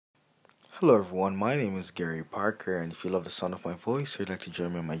Hello everyone, my name is Gary Parker, and if you love the sound of my voice or you'd like to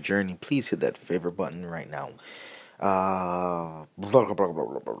join me on my journey, please hit that favorite button right now. Blah, blah, blah, blah,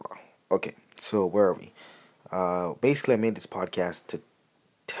 blah, blah, blah. Okay, so where are we? Basically, I made this podcast to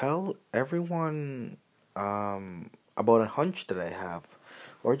tell everyone about a hunch that I have,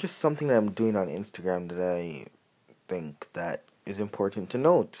 or just something that I'm doing on Instagram that I think that is important to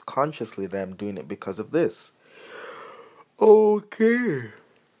note consciously that I'm doing it because of this. Okay.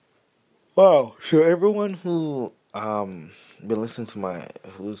 Wow. So everyone who been listening to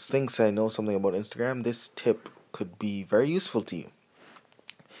who thinks I know something about Instagram, this tip could be very useful to you.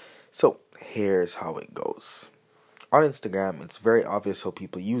 So here's how it goes. On Instagram, it's very obvious how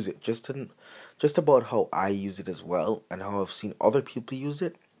people use it. Just about how I use it as well, and how I've seen other people use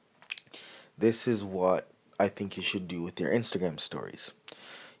it. This is what I think you should do with your Instagram stories.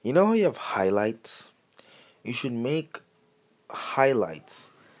 You know how you have highlights? You should make highlights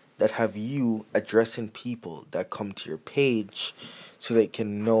that have you addressing people that come to your page so they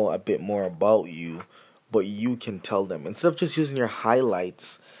can know a bit more about you, but you can tell them. Instead of just using your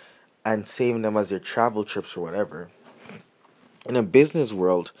highlights and saving them as your travel trips or whatever, in a business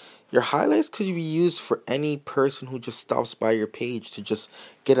world, your highlights could be used for any person who just stops by your page to just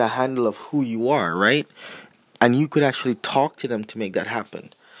get a handle of who you are, right? And you could actually talk to them to make that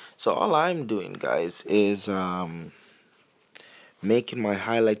happen. So all I'm doing, guys, is making my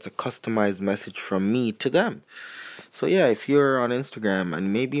highlights a customized message from me to them. So yeah, if you're on Instagram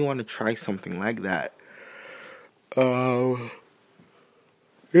and maybe you want to try something like that, yeah,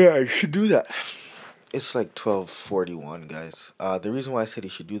 you should do that. It's like 12:41, guys. The reason why I said you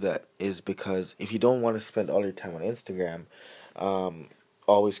should do that is because if you don't want to spend all your time on Instagram,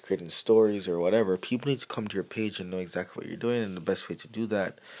 always creating stories or whatever, people need to come to your page and know exactly what you're doing, and the best way to do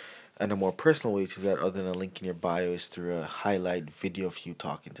that, and a more personal way to do that, other than a link in your bio, is through a highlight video of you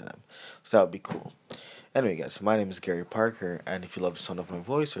talking to them. So that would be cool. Anyway, guys, my name is Gary Parker, and if you love the sound of my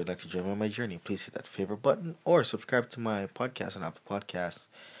voice or would like to join me on my journey, please hit that favorite button or subscribe to my podcast on Apple Podcasts.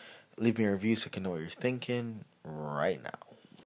 Leave me a review so I can know what you're thinking right now.